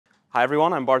Hi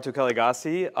everyone, I'm Bartu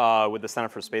Kaleagasi with the Center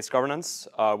for Space Governance.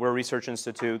 We're a research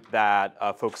institute that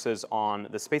focuses on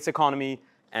the space economy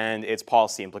and its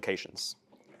policy implications.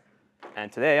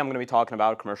 And today I'm going to be talking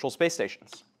about commercial space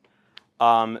stations.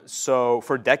 So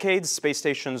for decades, space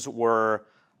stations were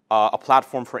a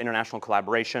platform for international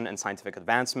collaboration and scientific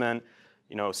advancement,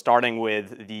 starting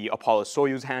with the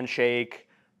Apollo-Soyuz handshake,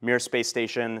 Mir space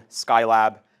station,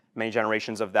 Skylab, many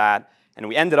generations of that. And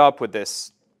we ended up with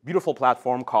this beautiful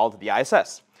platform called the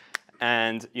ISS.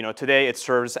 And today it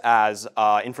serves as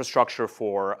infrastructure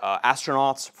for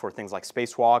astronauts, for things like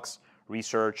spacewalks,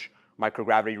 research,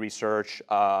 microgravity research,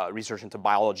 research into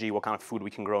biology, what kind of food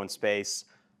we can grow in space,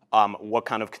 what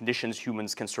kind of conditions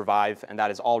humans can survive. And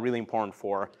that is all really important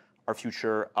for our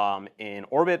future in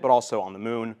orbit, but also on the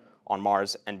moon, on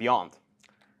Mars, and beyond.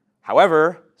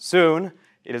 However, soon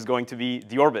it is going to be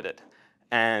deorbited.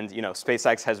 And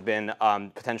SpaceX has been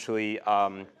potentially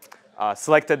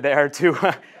selected there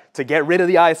to get rid of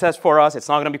the ISS for us. It's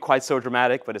not going to be quite so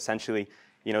dramatic, but essentially,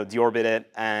 deorbit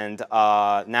it. And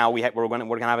now we're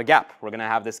going to have a gap. We're going to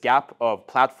have this gap of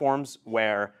platforms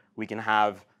where we can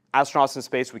have astronauts in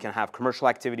space, we can have commercial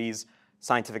activities,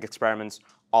 scientific experiments,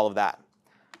 all of that.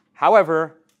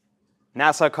 However,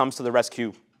 NASA comes to the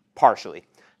rescue partially.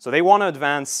 So they want to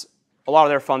advance a lot of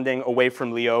their funding away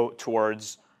from LEO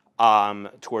towards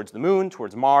the moon,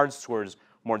 towards Mars, towards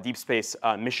more deep space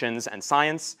missions and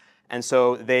science. And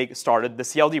so they started the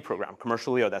CLD program,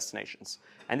 Commercial LEO Destinations.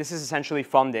 And this is essentially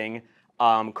funding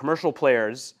commercial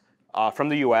players from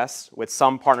the US with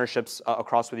some partnerships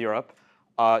across with Europe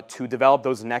to develop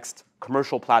those next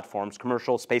commercial platforms,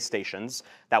 commercial space stations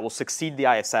that will succeed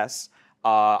the ISS,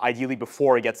 ideally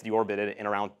before it gets deorbited in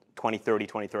around 2030,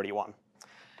 2031.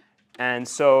 And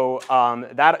so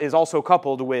that is also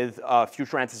coupled with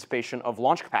future anticipation of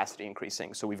launch capacity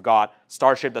increasing. So we've got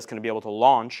Starship that's going to be able to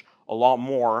launch a lot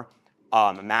more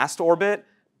mass to orbit,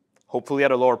 hopefully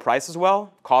at a lower price as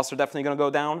well. Costs are definitely going to go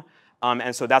down.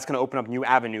 And so that's going to open up new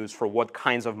avenues for what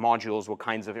kinds of modules, what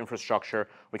kinds of infrastructure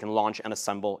we can launch and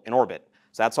assemble in orbit.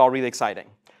 So that's all really exciting.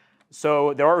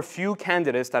 So there are a few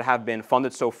candidates that have been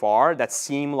funded so far that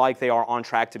seem like they are on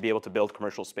track to be able to build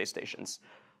commercial space stations.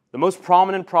 The most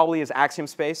prominent probably is Axiom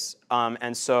Space.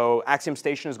 And so Axiom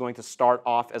Station is going to start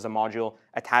off as a module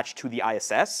attached to the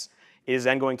ISS. It is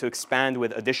then going to expand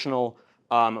with additional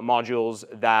modules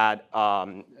that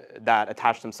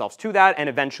attach themselves to that and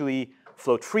eventually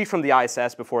float free from the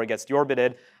ISS before it gets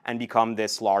deorbited and become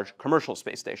this large commercial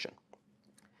space station.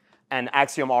 And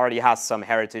Axiom already has some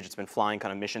heritage. It's been flying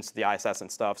kind of missions to the ISS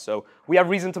and stuff. So we have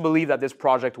reason to believe that this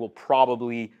project will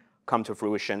probably come to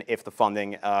fruition if the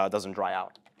funding doesn't dry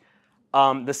out.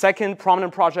 The second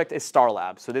prominent project is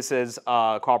Starlab. So this is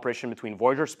a cooperation between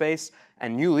Voyager Space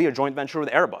and newly a joint venture with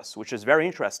Airbus, which is very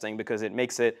interesting because it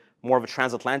makes it more of a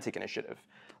transatlantic initiative.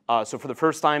 So for the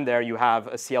first time there, you have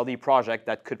a CLD project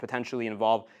that could potentially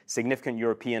involve significant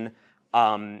European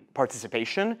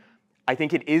participation. I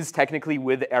think it is technically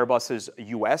with Airbus's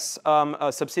US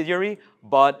subsidiary,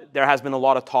 but there has been a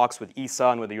lot of talks with ESA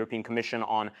and with the European Commission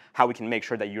on how we can make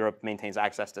sure that Europe maintains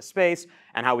access to space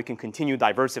and how we can continue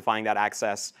diversifying that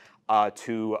access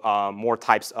to more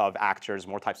types of actors,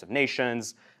 more types of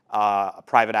nations,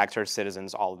 private actors,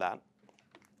 citizens, all of that.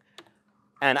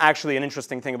 And actually, an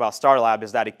interesting thing about Starlab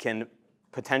is that it can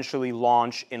potentially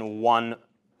launch in one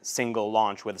single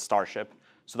launch with a Starship.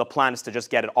 So the plan is to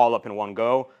just get it all up in one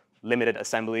go, limited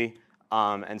assembly,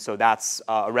 and so that's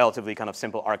a relatively kind of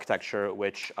simple architecture,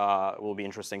 which will be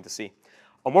interesting to see.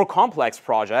 A more complex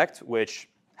project, which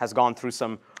has gone through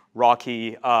some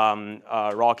rocky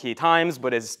times,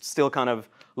 but is still kind of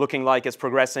looking like it's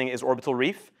progressing, is Orbital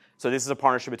Reef. So this is a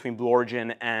partnership between Blue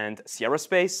Origin and Sierra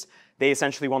Space. They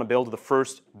essentially want to build the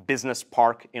first business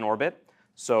park in orbit.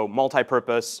 So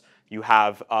multi-purpose. You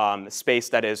have space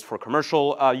that is for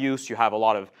commercial use. You have a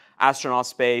lot of astronaut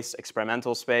space,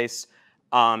 experimental space.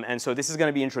 And so this is going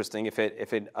to be interesting if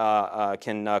it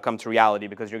can come to reality,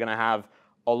 because you're going to have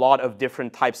a lot of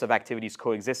different types of activities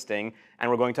coexisting. And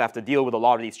we're going to have to deal with a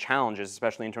lot of these challenges,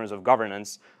 especially in terms of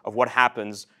governance, of what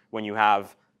happens when you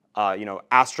have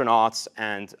astronauts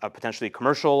and potentially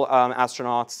commercial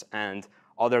astronauts and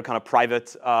other kind of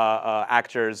private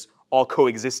actors all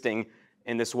coexisting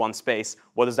in this one space.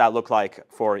 What does that look like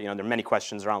for, there are many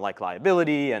questions around like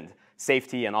liability and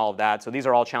safety and all of that. So these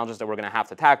are all challenges that we're going to have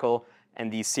to tackle,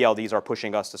 and these CLDs are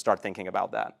pushing us to start thinking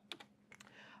about that.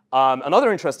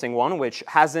 Another interesting one, which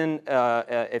hasn't,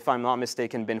 if I'm not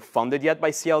mistaken, been funded yet by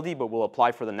CLD, but will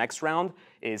apply for the next round,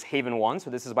 is Haven 1.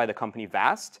 So this is by the company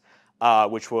Vast,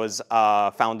 which was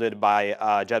founded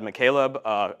by Jed McCaleb,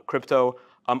 a crypto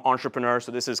entrepreneur.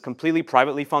 So this is completely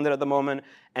privately funded at the moment,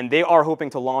 and they are hoping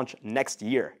to launch next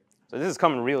year. So this is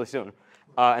coming really soon.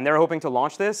 And they're hoping to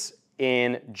launch this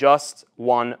in just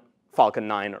one Falcon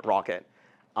 9 rocket.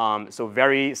 So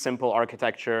very simple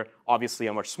architecture, obviously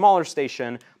a much smaller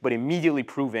station, but immediately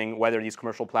proving whether these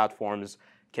commercial platforms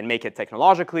can make it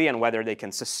technologically and whether they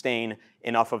can sustain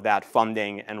enough of that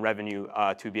funding and revenue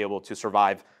to be able to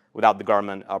survive without the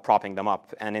government propping them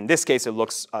up. And in this case, it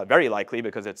looks very likely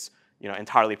because it's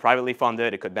entirely privately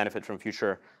funded. It could benefit from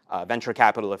future venture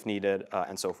capital if needed,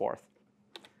 and so forth.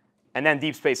 And then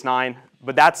Deep Space Nine,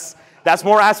 but that's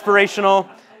more aspirational.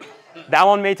 That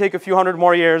one may take a few hundred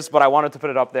more years, but I wanted to put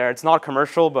it up there. It's not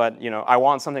commercial, but I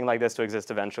want something like this to exist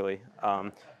eventually.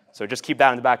 So just keep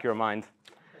that in the back of your mind.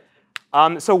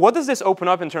 So what does this open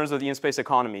up in terms of the in-space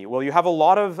economy? Well, you have a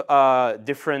lot of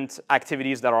different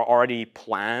activities that are already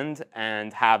planned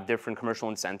and have different commercial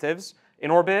incentives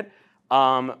in orbit.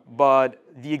 But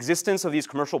the existence of these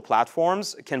commercial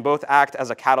platforms can both act as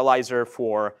a catalyzer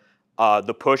for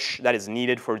the push that is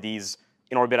needed for these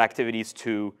in-orbit activities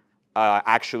to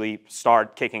actually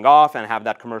start kicking off and have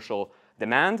that commercial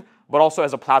demand, but also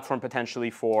as a platform potentially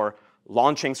for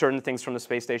launching certain things from the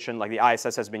space station, like the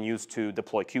ISS has been used to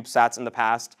deploy CubeSats in the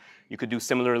past. You could do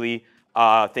similarly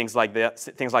things like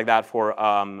that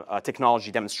for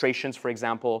technology demonstrations, for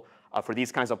example, for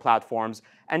these kinds of platforms.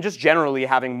 And just generally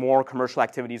having more commercial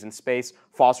activities in space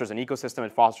fosters an ecosystem.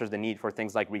 It fosters the need for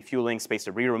things like refueling, space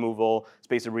debris removal.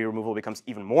 Space debris removal becomes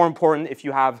even more important if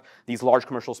you have these large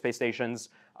commercial space stations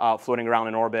floating around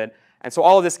in orbit. And so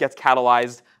all of this gets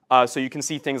catalyzed. So you can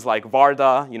see things like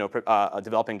Varda,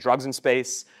 developing drugs in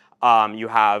space. You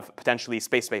have potentially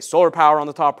space-based solar power on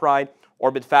the top right,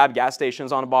 Orbit Fab gas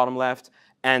stations on the bottom left,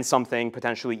 and something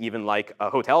potentially even like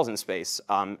hotels in space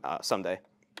someday.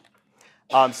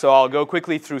 So I'll go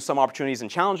quickly through some opportunities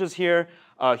and challenges here.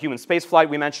 Human spaceflight,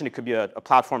 we mentioned, it could be a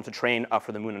platform to train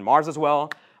for the moon and Mars as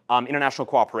well. International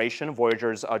cooperation,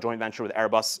 Voyager's joint venture with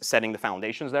Airbus setting the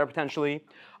foundations there potentially.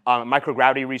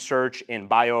 Microgravity research in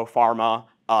bio, pharma,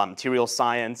 material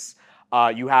science.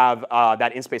 You have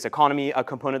that in-space economy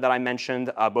component that I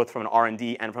mentioned, both from an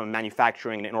R&D and from a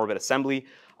manufacturing and in-orbit assembly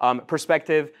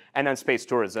perspective, and then space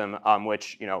tourism,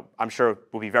 which I'm sure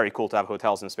will be very cool to have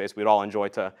hotels in space. We'd all enjoy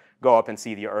to go up and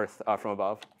see the Earth from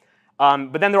above.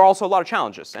 But then there are also a lot of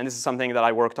challenges, and this is something that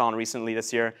I worked on recently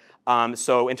this year.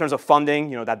 So in terms of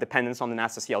funding, that dependence on the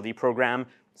NASA CLD program,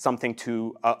 something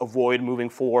to avoid moving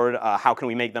forward. How can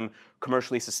we make them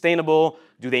commercially sustainable?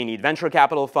 Do they need venture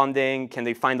capital funding? Can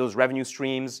they find those revenue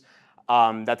streams?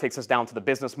 That takes us down to the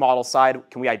business model side.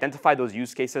 Can we identify those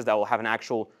use cases that will have an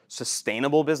actual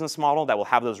sustainable business model that will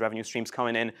have those revenue streams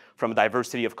coming in from a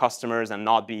diversity of customers and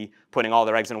not be putting all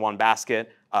their eggs in one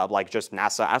basket, like just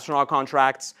NASA astronaut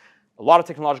contracts? A lot of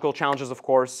technological challenges, of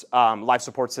course, life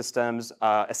support systems,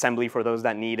 assembly for those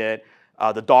that need it,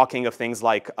 the docking of things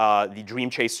like the Dream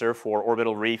Chaser for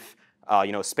orbital reef,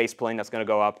 space plane that's going to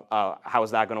go up. How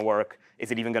is that going to work?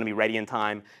 Is it even going to be ready in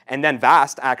time? And then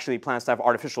VAST actually plans to have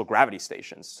artificial gravity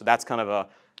stations. So that's kind of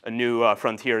a new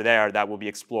frontier there that will be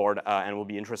explored and will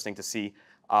be interesting to see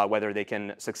whether they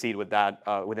can succeed with that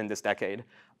within this decade.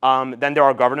 Then there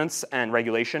are governance and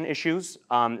regulation issues.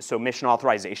 So mission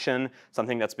authorization,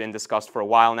 something that's been discussed for a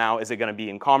while now. Is it going to be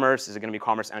in commerce? Is it going to be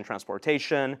commerce and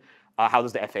transportation? How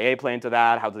does the FAA play into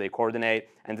that? How do they coordinate?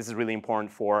 And this is really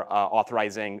important for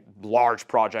authorizing large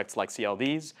projects like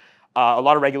CLDs. A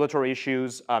lot of regulatory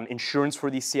issues. Insurance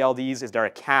for these CLDs. Is there a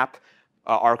cap?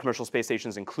 Are commercial space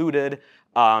stations included?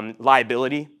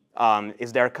 Liability.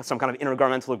 Is there some kind of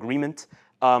intergovernmental agreement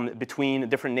between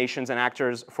different nations and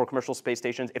actors for commercial space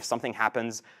stations? If something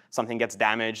happens, something gets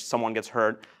damaged, someone gets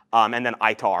hurt. And then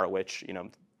ITAR, which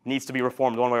needs to be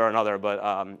reformed one way or another, but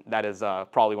that is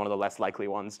probably one of the less likely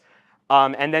ones.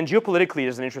 And then geopolitically,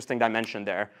 there's an interesting dimension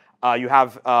there. You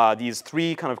have these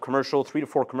three to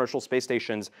four commercial space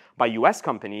stations by US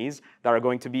companies that are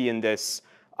going to be in this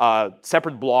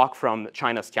separate block from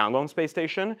China's Tiangong space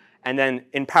station. And then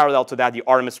in parallel to that, the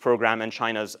Artemis program and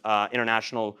China's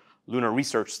International Lunar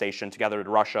Research Station together with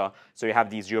Russia. So you have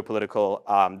these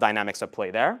geopolitical dynamics at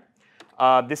play there.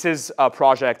 This is a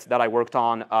project that I worked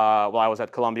on while I was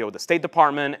at Columbia with the State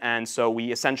Department. And so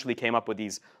we essentially came up with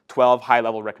these 12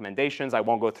 high-level recommendations. I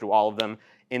won't go through all of them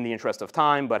in the interest of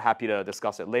time, but happy to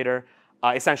discuss it later.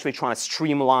 Essentially trying to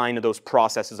streamline those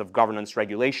processes of governance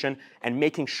regulation and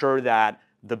making sure that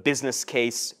the business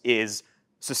case is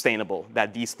sustainable,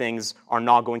 that these things are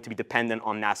not going to be dependent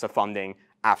on NASA funding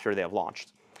after they have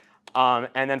launched.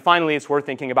 And then finally, it's worth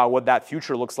thinking about what that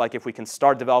future looks like if we can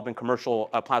start developing commercial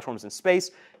platforms in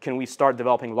space. Can we start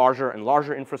developing larger and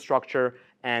larger infrastructure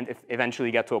and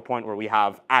eventually get to a point where we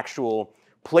have actual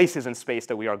places in space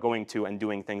that we are going to and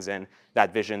doing things in,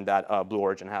 that vision that Blue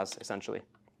Origin has, essentially.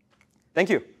 Thank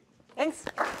you. Thanks.